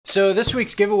So this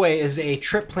week's giveaway is a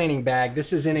trip planning bag.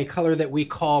 This is in a color that we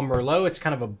call Merlot. It's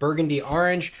kind of a burgundy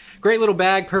orange. Great little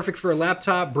bag, perfect for a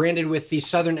laptop, branded with the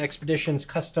Southern Expeditions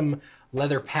custom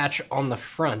leather patch on the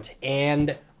front.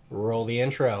 And roll the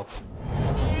intro.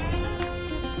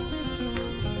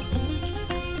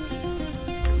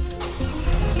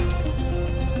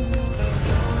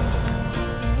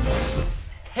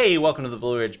 Hey, welcome to the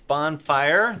Blue Ridge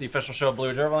Bonfire, the official show of Blue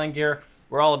Ridge Overland Gear.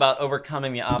 We're all about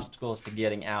overcoming the obstacles to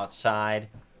getting outside.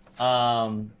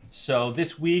 So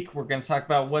this week we're going to talk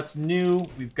about what's new.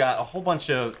 We've got a whole bunch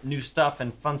of new stuff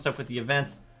and fun stuff with the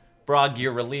events, broad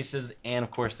gear releases, and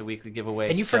of course the weekly giveaway.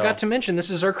 And you forgot to mention, this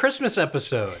is our Christmas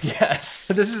episode. Yes.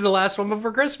 This is the last one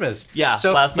before Christmas. Yeah.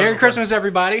 So Merry Christmas,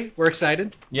 everybody. We're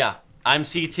excited. Yeah. I'm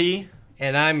CT.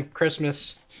 And I'm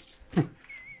Christmas.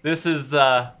 This is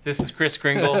Chris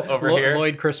Kringle over here.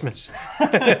 Lloyd Christmas.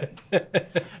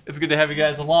 It's good to have you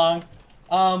guys along.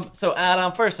 So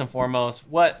Adam, first and foremost,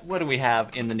 what do we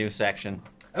have in the new section?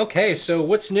 Okay, so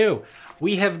what's new?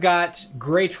 We have got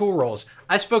gray tool rolls.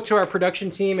 I spoke to our production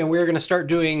team, and we're going to start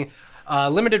doing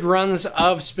limited runs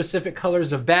of specific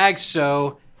colors of bags.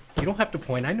 So you don't have to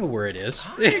point. I know where it is.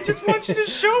 I just want you to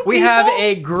show people. We have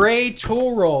a gray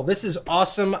tool roll. This is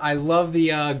awesome. I love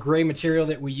the gray material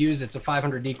that we use. It's a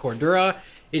 500D Cordura.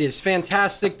 It is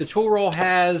fantastic. The tool roll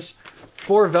has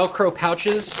 4 Velcro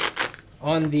pouches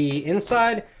on the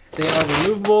inside. They are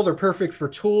removable. They're perfect for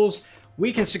tools.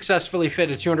 We can successfully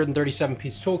fit a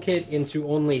 237-piece toolkit into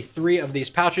only 3 of these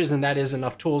pouches, and that is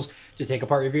enough tools to take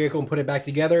apart your vehicle and put it back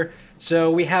together. So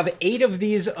we have 8 of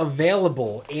these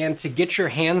available, and to get your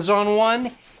hands on one,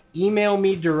 email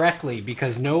me directly,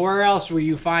 because nowhere else will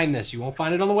you find this. You won't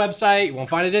find it on the website. You won't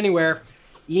find it anywhere.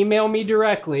 Email me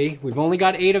directly. We've only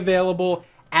got 8 available.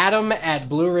 Adam at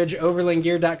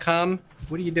BlueRidgeOverlandGear.com.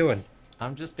 What are you doing?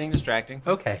 I'm just being distracting.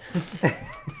 Okay.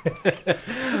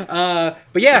 But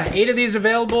yeah, 8 of these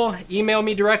available. Email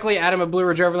me directly, Adam at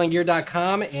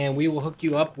BlueRidgeOverlandGear.com, and we will hook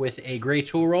you up with a gray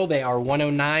tool roll. They are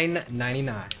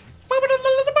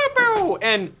 $109.99.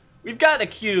 And we've gotten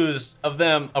accused of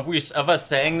us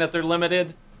saying that they're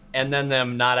limited, and then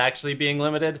them not actually being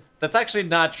limited. That's actually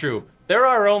not true. There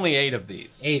are only 8 of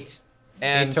these. 8.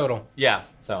 And 8 total. Yeah.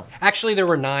 So actually, there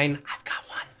were 9. I've got one.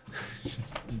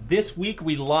 This week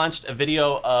we launched a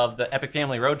video of the Epic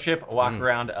Family Road Trip, a walk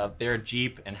around of their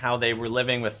Jeep and how they were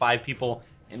living with 5 people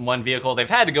in one vehicle. They've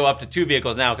had to go up to 2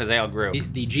 vehicles now because they all grew.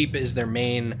 The Jeep is their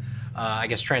main, I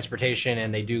guess, transportation,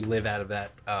 and they do live out of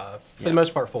that for the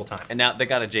most part full time. And now they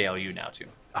got a JLU now too.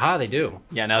 Ah, they do.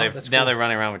 Yeah, now they're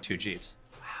running around with 2 Jeeps.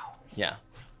 Wow. Yeah,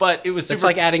 but it was super. It's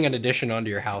like adding an addition onto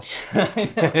your house.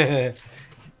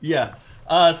 Yeah.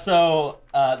 So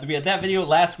we had that video.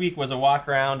 Last week was a walk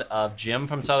around of Jim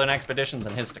from Southern Expeditions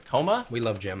and his Tacoma. We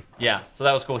love Jim. Yeah, so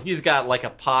that was cool. He's got like a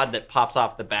pod that pops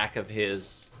off the back of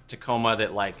his Tacoma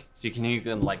that so you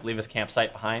can like leave his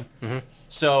campsite behind. Mm-hmm.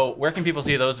 So where can people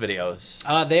see those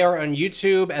videos? They are on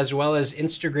YouTube as well as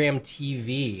Instagram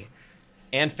TV.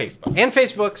 And Facebook. And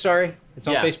Facebook, sorry. It's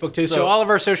on Facebook too. So all of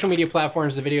our social media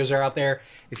platforms, the videos are out there.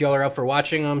 If y'all are up for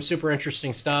watching them, super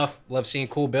interesting stuff. Love seeing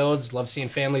cool builds. Love seeing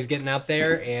families getting out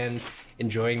there and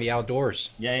enjoying the outdoors.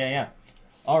 Yeah.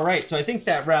 All right, so I think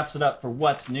that wraps it up for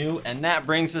what's new, and that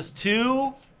brings us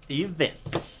to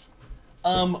events.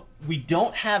 We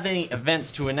don't have any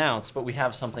events to announce, but we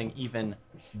have something even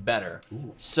better.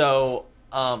 Ooh. So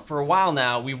for a while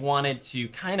now, we wanted to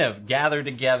kind of gather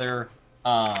together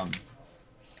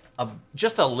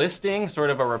just a listing,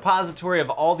 sort of a repository of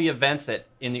all the events that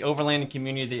in the overlanding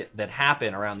community that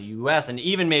happen around the U.S. and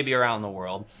even maybe around the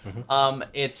world. Mm-hmm.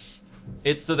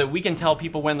 It's so that we can tell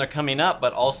people when they're coming up,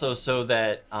 but also so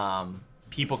that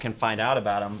people can find out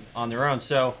about them on their own.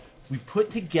 So we put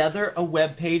together a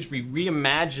web page. We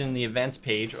reimagined the events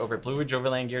page over at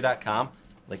BlueRidgeOverlandGear.com.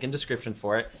 Link in description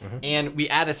for it. Mm-hmm. And we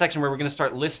add a section where we're going to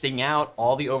start listing out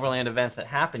all the overland events that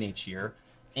happen each year.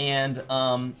 And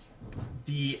a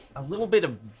little bit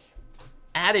of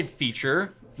added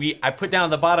feature, I put down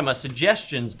at the bottom a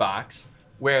suggestions box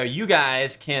where you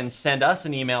guys can send us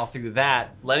an email through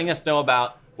that, letting us know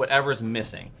about whatever's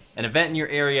missing. An event in your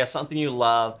area, something you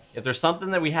love. If there's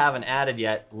something that we haven't added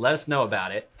yet, let us know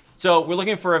about it. So we're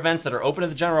looking for events that are open to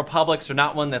the general public, so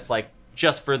not one that's like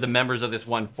just for the members of this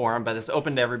one forum, but it's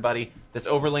open to everybody, that's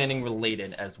overlanding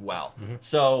related as well. Mm-hmm.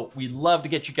 So we'd love to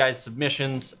get you guys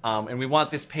submissions, and we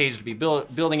want this page to be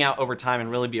building out over time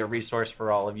and really be a resource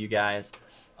for all of you guys.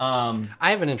 I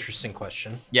have an interesting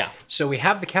question. Yeah. So we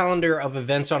have the calendar of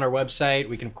events on our website.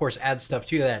 We can, of course, add stuff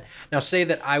to that. Now, say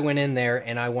that I went in there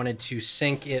and I wanted to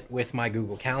sync it with my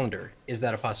Google Calendar. Is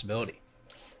that a possibility?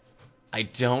 I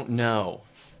don't know.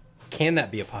 can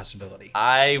that be a possibility?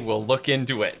 I will look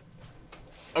into it.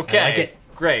 Okay, I like it.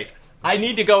 Great. I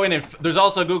need to go in and there's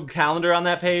also a Google Calendar on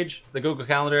that page, the Google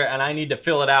Calendar, and I need to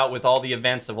fill it out with all the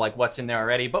events of like what's in there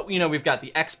already. But you know, we've got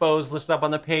the expos listed up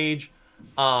on the page.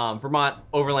 Vermont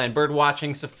Overland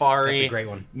Birdwatching Safari. That's a great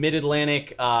one.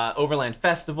 Mid-Atlantic Overland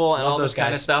Festival and Love all those this kind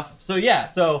of guys. stuff. So yeah,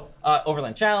 so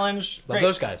Overland Challenge. Love great.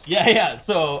 those guys. Yeah.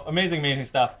 So amazing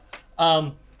stuff.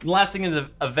 The last thing in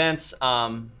the events.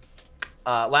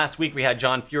 Last week we had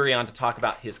John Fury on to talk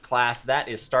about his class. That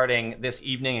is starting this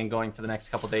evening and going for the next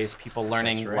couple days. People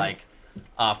learning That's right.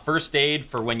 like first aid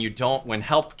for when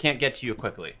help can't get to you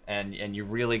quickly, and you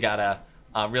really gotta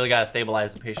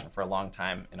stabilize the patient for a long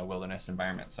time in a wilderness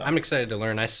environment. So I'm excited to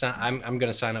learn. I'm going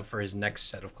to sign up for his next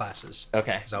set of classes.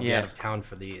 okay, Because I'll be out of town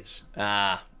for these.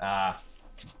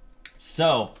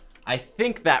 So I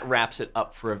think that wraps it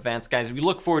up for events, guys. We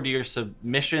look forward to your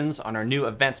submissions on our new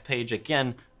events page.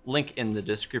 Again, link in the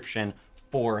description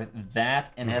for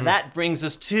that. And that brings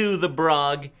us to the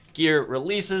Brog gear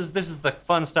releases. This is the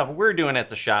fun stuff we're doing at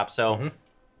the shop. So,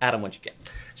 Adam, what'd you get?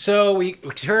 So we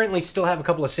currently still have a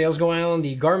couple of sales going on.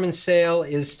 The Garmin sale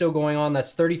is still going on.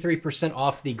 That's 33%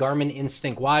 off the Garmin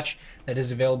Instinct watch that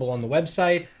is available on the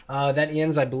website. That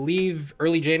ends, I believe,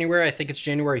 early January. I think it's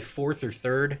January 4th or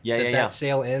 3rd that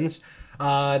sale ends.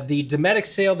 The Dometic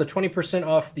sale, the 20%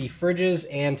 off the fridges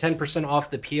and 10% off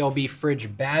the PLB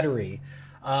fridge battery.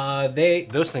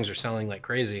 Those things are selling like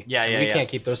crazy. Yeah. We can't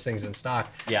keep those things in stock.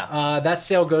 Yeah. That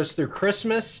sale goes through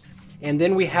Christmas. And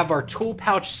then we have our tool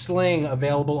pouch sling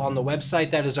available on the website.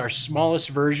 That is our smallest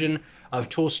version of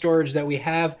tool storage that we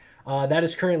have. That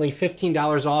is currently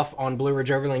 $15 off on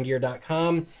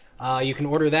BlueRidgeOverlandGear.com. You can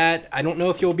order that. I don't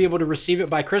know if you'll be able to receive it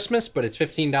by Christmas, but it's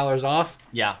 $15 off.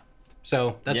 Yeah.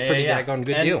 So that's pretty daggone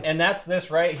good deal. And that's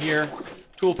this right here.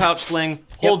 Tool pouch sling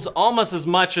holds almost as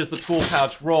much as the tool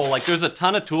pouch roll. Like there's a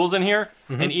ton of tools in here,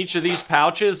 and each of these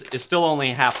pouches is still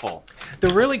only half full.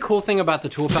 The really cool thing about the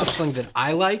tool pouch sling that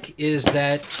I like is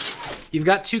that you've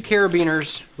got two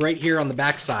carabiners right here on the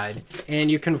back side, and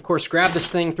you can of course grab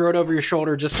this thing, throw it over your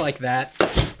shoulder just like that.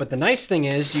 But the nice thing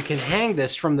is you can hang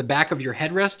this from the back of your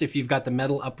headrest if you've got the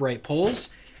metal upright poles.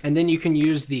 And then you can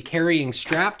use the carrying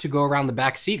strap to go around the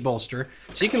back seat bolster.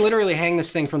 So you can literally hang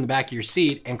this thing from the back of your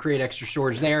seat and create extra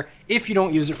storage there if you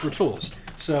don't use it for tools.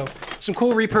 So some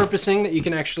cool repurposing that you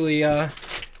can actually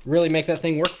really make that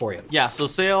thing work for you. Yeah, so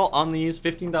sale on these,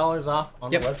 $15 off on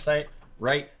the website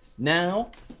right now.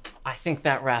 I think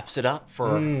that wraps it up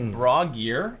for Raw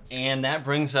Gear, and that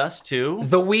brings us to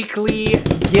the weekly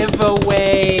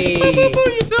giveaway.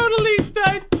 You totally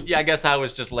died. Yeah, I guess I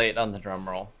was just late on the drum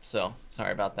roll, so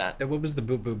sorry about that. What was the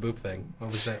boop boop boop thing?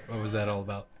 What was that? What was that all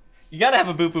about? You gotta have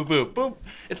a boop boop boop boop.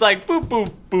 It's like boop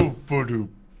boop boop boop doop.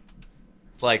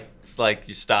 It's like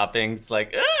you stopping. It's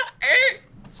like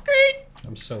screen.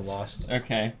 I'm so lost.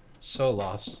 Okay. So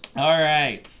lost. All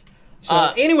right.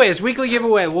 So anyways, weekly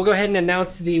giveaway. We'll go ahead and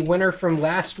announce the winner from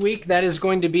last week. That is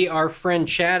going to be our friend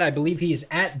Chad. I believe he's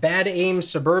at Bad Aim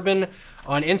Suburban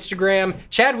on Instagram.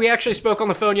 Chad, we actually spoke on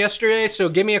the phone yesterday, so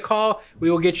give me a call.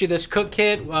 We will get you this cook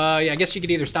kit. I guess you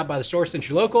could either stop by the store since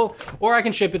you're local, or I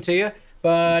can ship it to you.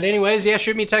 But anyways, yeah,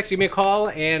 shoot me a text, give me a call,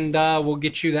 and we'll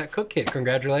get you that cook kit.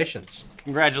 Congratulations.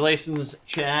 Congratulations,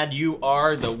 Chad. You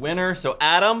are the winner. So,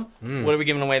 Adam, what are we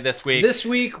giving away this week? This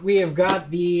week, we have got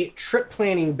the trip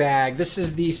planning bag. This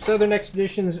is the Southern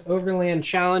Expeditions Overland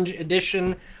Challenge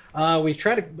Edition. We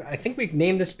try to, I think we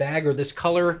named this bag, or this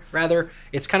color, rather.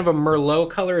 It's kind of a Merlot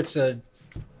color. It's a,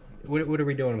 what are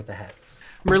we doing with the hat?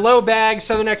 Merlot bag,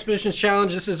 Southern Expeditions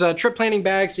Challenge. This is a trip planning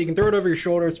bag, so you can throw it over your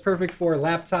shoulder. It's perfect for a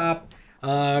laptop,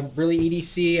 really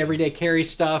EDC, everyday carry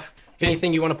stuff.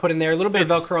 Anything you want to put in there. A little bit of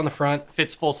Velcro on the front.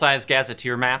 Fits full-size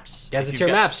gazetteer maps. Gazetteer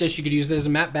maps. Yes, you could use it as a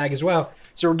map bag as well.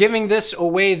 So we're giving this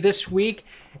away this week.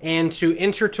 And to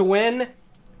enter to win,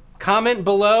 comment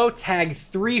below, tag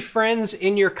 3 friends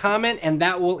in your comment, and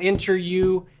that will enter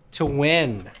you to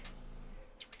win.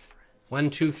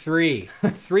 1, 2, 3.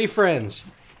 3 friends.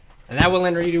 And that will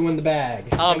enter you to win the bag.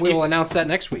 And we will announce that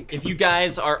next week. If you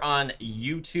guys are on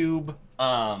YouTube,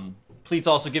 please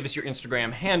also give us your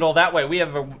Instagram handle. That way we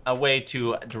have a way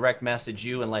to direct message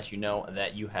you and let you know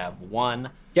that you have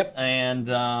won. Yep. And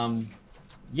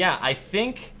yeah, I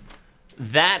think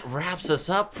that wraps us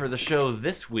up for the show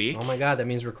this week. Oh my God, that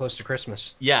means we're close to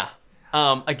Christmas. Yeah.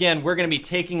 Again, we're going to be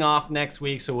taking off next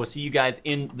week, so we'll see you guys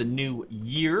in the new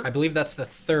year. I believe that's the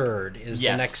 3rd is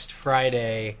the next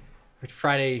Friday.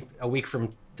 Friday, a week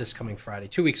from this coming Friday.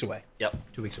 2 weeks away. Yep.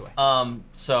 2 weeks away.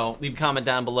 So leave a comment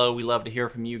down below. We love to hear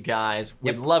from you guys.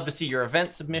 We'd love to see your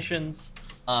event submissions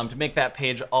to make that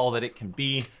page all that it can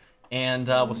be. And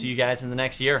we'll see you guys in the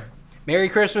next year. Merry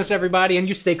Christmas, everybody, and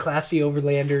you stay classy,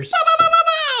 Overlanders.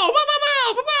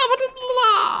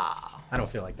 I don't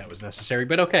feel like that was necessary,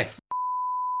 but okay.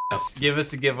 Give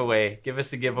us a giveaway. Give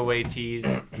us a giveaway, tease.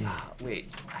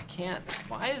 Wait, I can't.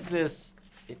 Why is this?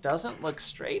 It doesn't look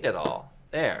straight at all.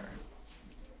 There.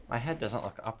 My head doesn't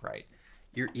look upright.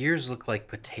 Your ears look like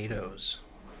potatoes.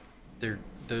 They're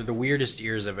the weirdest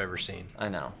ears I've ever seen. I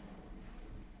know.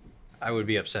 I would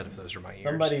be upset if those were my ears.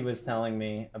 Somebody was telling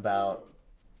me about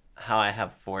how I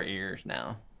have 4 ears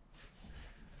now.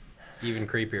 Even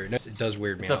creepier. No, it does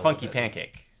weird me out. It's a funky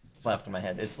pancake slapped in my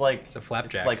head. It's like It's a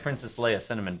flapjack. It's like Princess Leia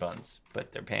cinnamon buns,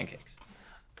 but they're pancakes.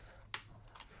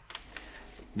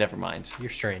 Never mind.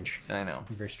 You're strange. I know.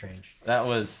 You're very strange. That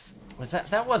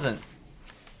that wasn't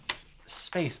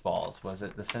Spaceballs, was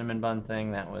it? The cinnamon bun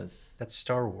thing? That was. That's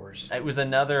Star Wars. It was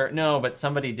another. No, but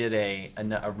somebody did a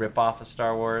rip off of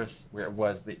Star Wars where it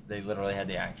was they literally had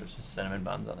the actors with cinnamon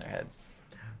buns on their head.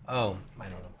 Oh, I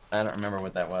don't know. I don't remember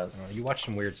what that was. You watch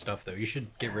some weird stuff though. You should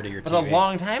get rid of your TV. But a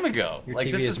long time ago. Your like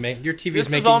TV this is your TV this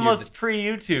is making is almost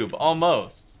pre-YouTube,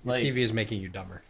 almost. your Like TV is making you dumber.